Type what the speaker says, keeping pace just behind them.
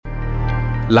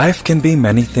Life can be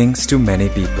many things to many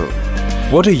people.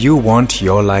 What do you want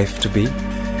your life to be?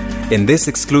 In this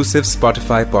exclusive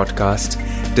Spotify podcast,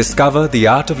 discover the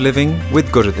art of living with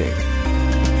Gurudev.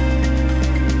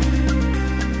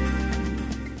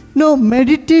 No,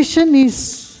 meditation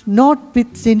is not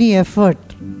with any effort.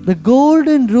 The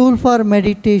golden rule for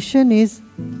meditation is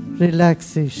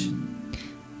relaxation.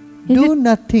 Do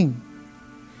nothing.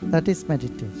 That is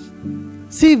meditation.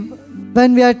 See,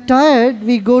 when we are tired,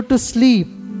 we go to sleep.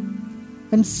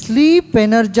 And sleep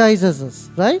energizes us,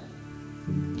 right?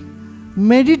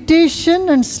 Meditation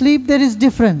and sleep, there is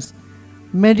difference.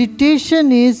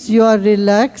 Meditation is you are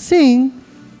relaxing,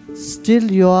 still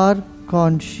you are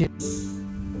conscious.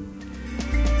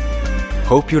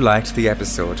 Hope you liked the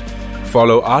episode.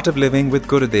 Follow Art of Living with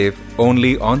Gurudev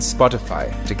only on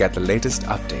Spotify to get the latest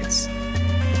updates.